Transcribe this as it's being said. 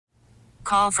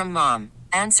call from mom.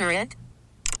 Answer it.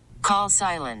 Call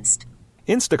silenced.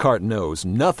 Instacart knows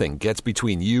nothing gets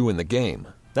between you and the game.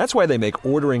 That's why they make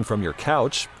ordering from your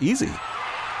couch easy.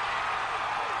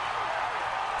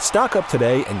 Stock up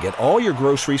today and get all your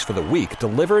groceries for the week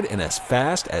delivered in as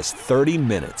fast as 30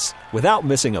 minutes without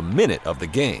missing a minute of the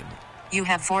game. You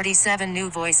have 47 new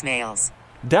voicemails.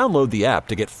 Download the app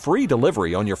to get free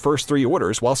delivery on your first 3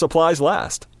 orders while supplies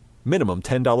last. Minimum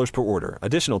 $10 per order.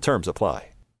 Additional terms apply.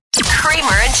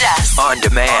 Kramer and Jess. On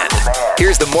demand.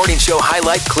 Here's the morning show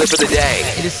highlight clip of the day.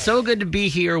 It is so good to be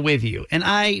here with you. And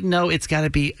I know it's got to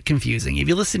be confusing. If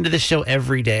you listen to this show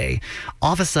every day,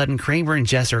 all of a sudden Kramer and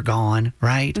Jess are gone,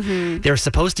 right? Mm-hmm. There's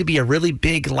supposed to be a really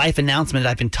big life announcement that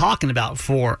I've been talking about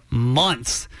for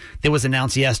months that was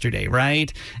announced yesterday,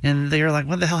 right? And they're like,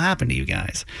 what the hell happened to you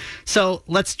guys? So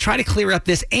let's try to clear up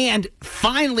this and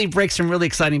finally break some really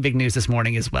exciting big news this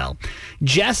morning as well.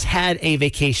 Jess had a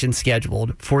vacation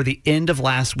scheduled for the end of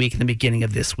last week and the beginning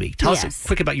of this week. Tell us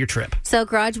quick about your trip. So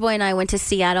Garage Boy and I went to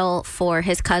Seattle for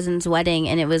his cousin's wedding,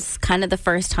 and it was kind of the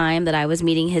first time that I was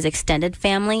meeting his extended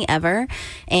family ever.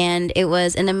 And it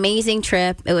was an amazing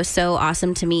trip. It was so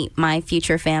awesome to meet my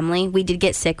future family. We did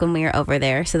get sick when we were over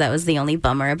there, so that was the only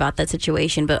bummer about that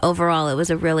situation. But overall, it was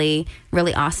a really,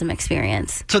 really awesome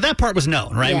experience. So that part was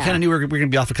known, right? Yeah. We kind of knew we were going to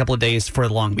be off a couple of days for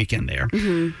the long weekend there.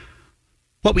 Mm-hmm.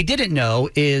 What we didn't know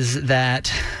is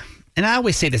that, and I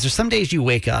always say this, there's some days you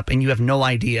wake up and you have no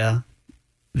idea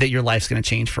that your life's going to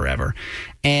change forever.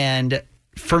 And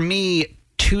for me,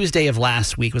 Tuesday of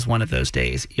last week was one of those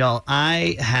days. Y'all,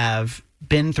 I have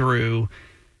been through,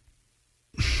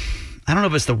 I don't know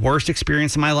if it's the worst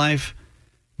experience in my life,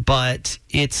 but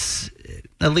it's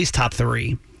at least top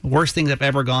 3. Worst things I've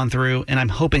ever gone through, and I'm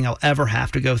hoping I'll ever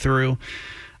have to go through.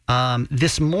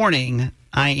 This morning,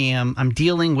 I'm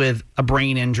dealing with a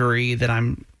brain injury that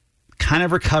I'm kind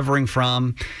of recovering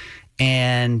from,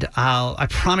 and I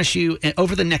promise you,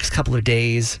 over the next couple of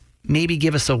days, maybe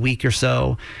give us a week or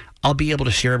so, I'll be able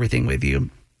to share everything with you.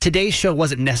 Today's show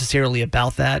wasn't necessarily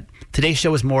about that. Today's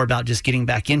show was more about just getting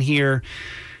back in here.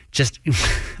 Just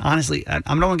honestly, I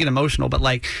don't want to get emotional, but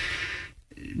like,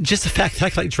 just the fact that I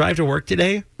could drive to work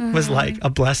today was like a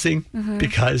blessing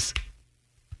because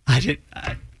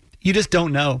you just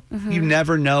don't know. You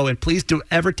never know. And please don't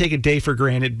ever take a day for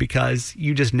granted because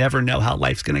you just never know how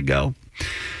life's going to go.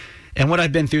 And what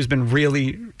I've been through has been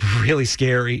really, really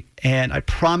scary. And I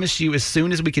promise you, as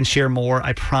soon as we can share more,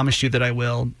 I promise you that I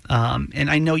will. And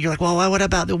I know you're like, well, what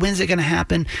about when's it going to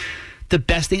happen? The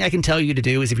best thing I can tell you to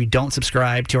do is if you don't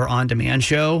subscribe to our on-demand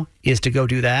show is to go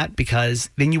do that, because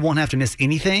then you won't have to miss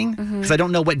anything. Because I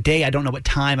don't know what day, I don't know what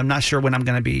time. I'm not sure when I'm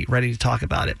going to be ready to talk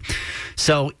about it.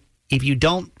 So if you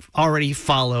don't already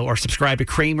follow or subscribe to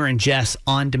Kramer and Jess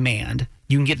On Demand,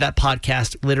 you can get that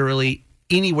podcast literally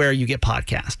anywhere you get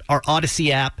podcasts. Our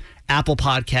Odyssey app, Apple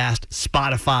Podcast,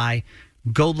 Spotify.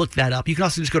 Go look that up. You can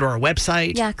also just go to our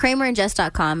website. Yeah,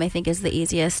 kramerandjess.com I think is the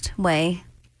easiest way.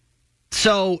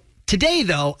 So today,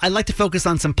 though, I'd like to focus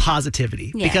on some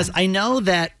positivity because I know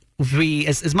that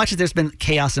as much as there's been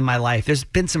chaos in my life, there's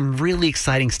been some really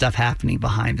exciting stuff happening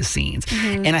behind the scenes.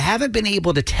 And I haven't been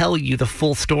able to tell you the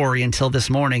full story until this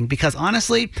morning because,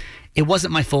 honestly, it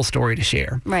wasn't my full story to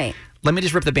share. Right. Let me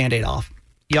just rip the Band-Aid off.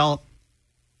 Y'all,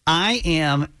 I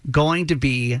am going to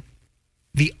be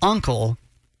the uncle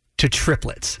to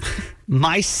triplets.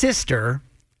 My sister,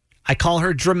 I call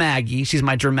her Dramaggie, she's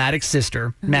my dramatic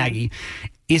sister, Maggie,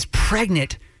 is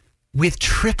pregnant with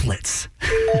triplets.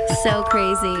 So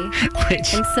crazy.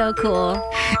 Which and so cool.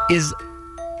 Is,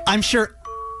 I'm sure,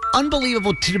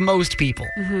 unbelievable to most people.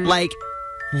 Like,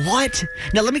 what?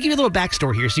 Now, let me give you a little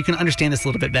backstory here so you can understand this a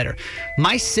little bit better.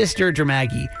 My sister,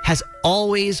 Dramaggie, has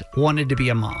always wanted to be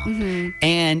a mom.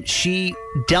 And she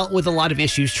dealt with a lot of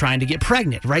issues trying to get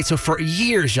pregnant, right? So for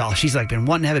years, y'all, she's like been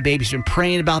wanting to have a baby. She's been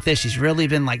praying about this. She's really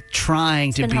been like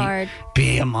trying to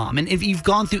be a mom. And if you've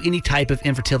gone through any type of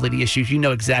infertility issues, you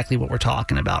know exactly what we're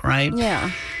talking about, right? Yeah.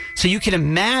 So you can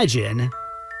imagine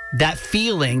that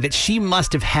feeling that she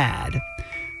must have had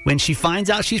when she finds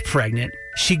out she's pregnant.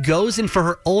 She goes in for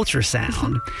her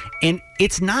ultrasound, and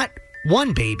it's not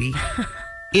one baby.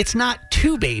 It's not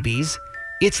 2 babies.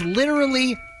 It's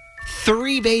literally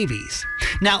 3 babies.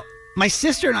 Now, my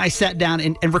sister and I sat down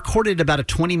and recorded about a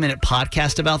 20-minute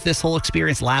podcast about this whole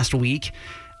experience last week.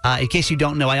 In case you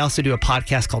don't know, I also do a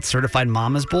podcast called Certified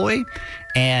Mama's Boy,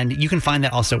 and you can find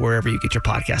that also wherever you get your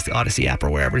podcast, the Odyssey app or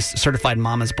wherever. It's Certified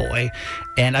Mama's Boy.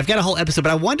 And I've got a whole episode,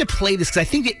 but I wanted to play this because I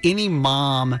think that any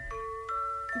mom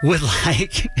would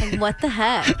like... What the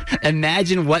heck?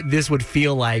 Imagine what this would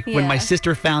feel like when my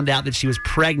sister found out that she was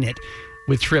pregnant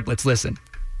with triplets. Listen.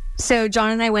 So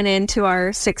John and I went into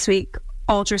our 6-week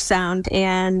ultrasound,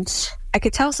 and I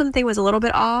could tell something was a little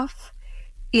bit off.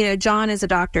 You know, John is a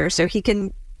doctor, so he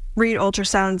can read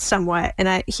ultrasound somewhat,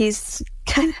 and he's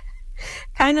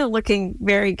kind of looking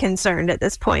very concerned at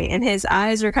this point, and his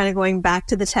eyes are kind of going back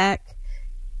to the tech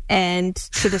and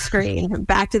to the screen,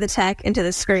 back to the tech and to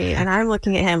the screen, and I'm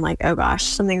looking at him like, oh gosh,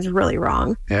 something's really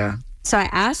wrong. Yeah. So I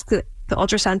asked the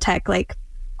ultrasound tech, like,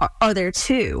 are there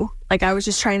two? Like, I was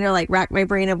just trying to like rack my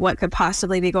brain of what could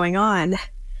possibly be going on,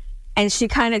 and she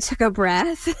kind of took a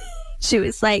breath. She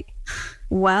was like,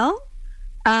 well,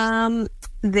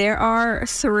 there are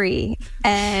three,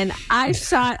 and I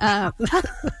shot up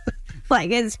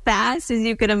like as fast as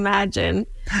you could imagine.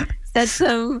 That's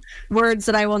some words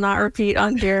that I will not repeat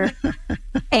on here.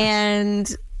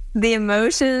 And the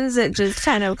emotions that just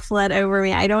kind of fled over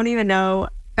me, I don't even know.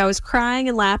 I was crying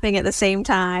and laughing at the same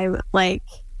time. Like,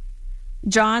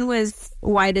 John was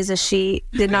white as a sheet,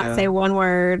 did not say one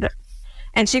word.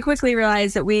 And she quickly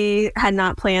realized that we had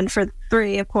not planned for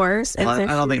three, of course. And well, so I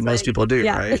don't think most people do,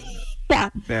 right?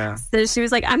 Yeah. So she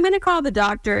was like, I'm going to call the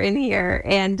doctor in here.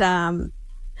 And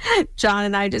John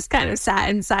and I just kind of sat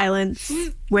in silence,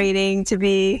 waiting to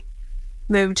be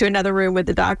moved to another room with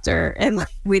the doctor. And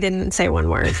we didn't say one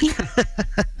word.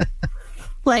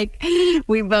 Like,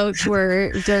 we both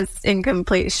were just in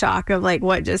complete shock of like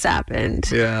what just happened.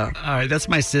 Yeah. All right. That's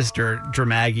my sister,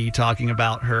 Dramaggie, talking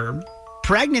about her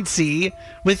pregnancy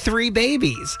with 3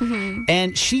 babies. Mm-hmm.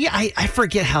 And I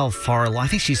forget how far along. I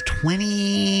think she's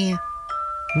 20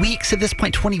 weeks at this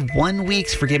point, 21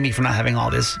 weeks. Forgive me for not having all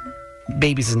this.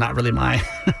 Babies is not really my,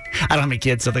 I don't have any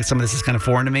kids, so like some of this is kind of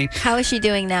foreign to me. How is she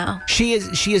doing now? She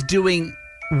is doing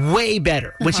way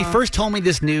better. When she first told me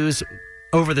this news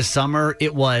over the summer,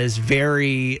 it was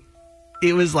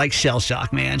like shell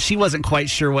shock, man. She wasn't quite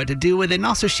sure what to do with it. And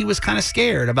also she was kind of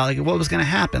scared about like what was going to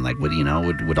happen. Like,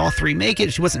 would all 3 make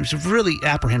it? She was really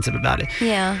apprehensive about it.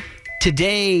 Yeah.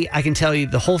 Today, I can tell you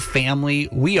the whole family,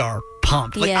 we are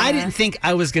pumped. Like, Yeah. I didn't think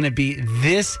I was going to be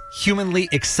this humanly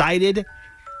excited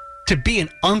to be an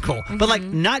uncle, but like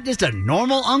not just a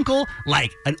normal uncle,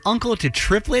 like an uncle to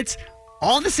triplets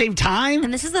all at the same time.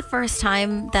 And this is the first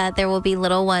time that there will be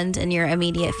little ones in your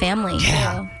immediate family.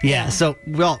 Yeah. So,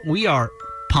 well, we are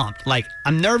pumped. Like,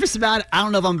 I'm nervous about it. I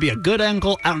don't know if I'm going to be a good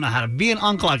uncle. I don't know how to be an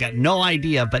uncle. I got no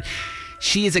idea, but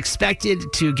she is expected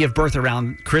to give birth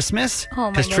around Christmas. Oh,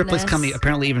 my because triplets goodness. come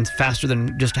apparently even faster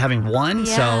than just having one.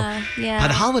 Yeah, So yeah. by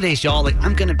the holidays, y'all, like,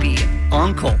 I'm going to be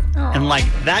uncle. Aw. And like,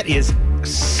 that is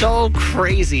so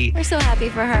crazy We're so happy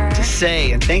for her. to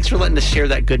say. And thanks for letting us share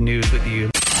that good news with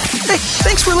you. Hey,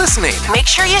 thanks for listening. Make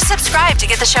sure you subscribe to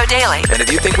get the show daily. And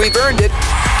if you think we've earned it,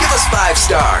 give us 5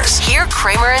 stars. Hear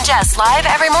Kramer and Jess live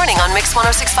every morning on Mix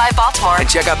 106.5 Baltimore. And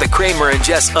check out the Kramer and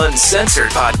Jess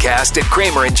Uncensored podcast at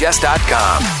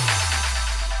kramerandjess.com.